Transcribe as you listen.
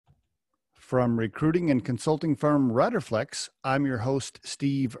From recruiting and consulting firm Riderflex, I'm your host,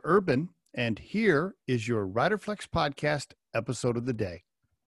 Steve Urban, and here is your Riderflex podcast episode of the day.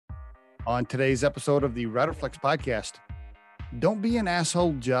 On today's episode of the Riderflex podcast, don't be an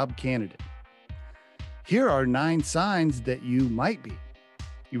asshole job candidate. Here are 9 signs that you might be.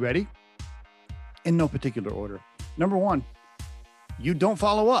 You ready? In no particular order. Number 1, you don't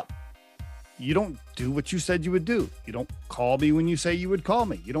follow up. You don't do what you said you would do. You don't call me when you say you would call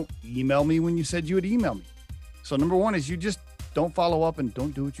me. You don't email me when you said you would email me. So number 1 is you just don't follow up and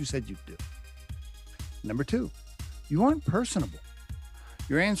don't do what you said you'd do. Number 2, you aren't personable.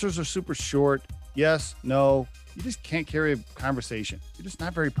 Your answers are super short. Yes, no. You just can't carry a conversation. You're just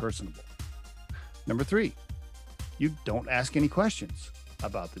not very personable. Number 3, you don't ask any questions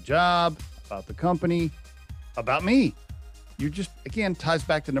about the job, about the company, about me. You just, again, ties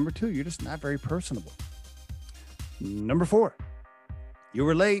back to number 2. You're just not very personable. Number 4, you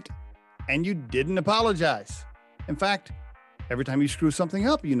were late and you didn't apologize. In fact, every time you screw something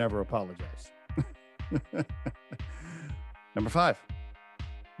up, you never apologize. Number 5,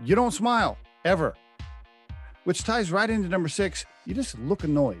 you don't smile ever, which ties right into number 6. You just look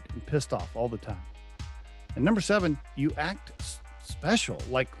annoyed and pissed off all the time. And number 7, you act special,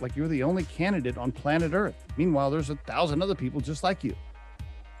 like you're the only candidate on planet Earth. Meanwhile, there's 1,000 other people just like you.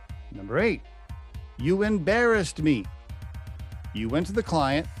 Number 8, you embarrassed me. You went to the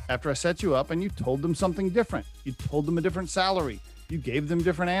client after I set you up and you told them something different. You told them a different salary. You gave them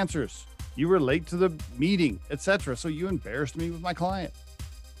different answers. You were late to the meeting, etc. So you embarrassed me with my client.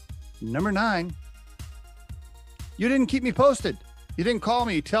 Number 9, you didn't keep me posted. You didn't call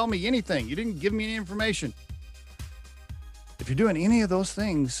me, tell me anything. You didn't give me any information. If you're doing any of those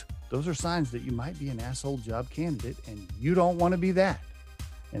things, those are signs that you might be an asshole job candidate and you don't want to be that.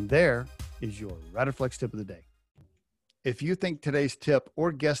 And there is your Riderflex tip of the day. If you think today's tip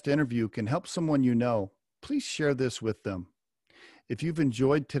or guest interview can help someone you know, please share this with them. If you've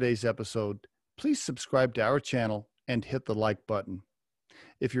enjoyed today's episode, please subscribe to our channel and hit the like button.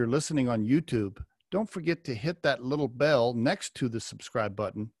 If you're listening on YouTube, don't forget to hit that little bell next to the subscribe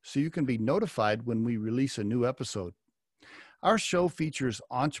button so you can be notified when we release a new episode. Our show features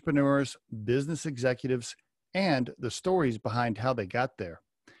entrepreneurs, business executives, and the stories behind how they got there,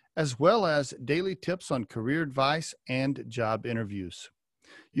 as well as daily tips on career advice and job interviews.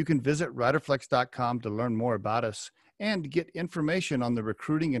 You can visit riderflex.com to learn more about us and get information on the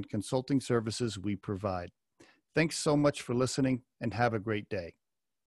recruiting and consulting services we provide. Thanks so much for listening and have a great day.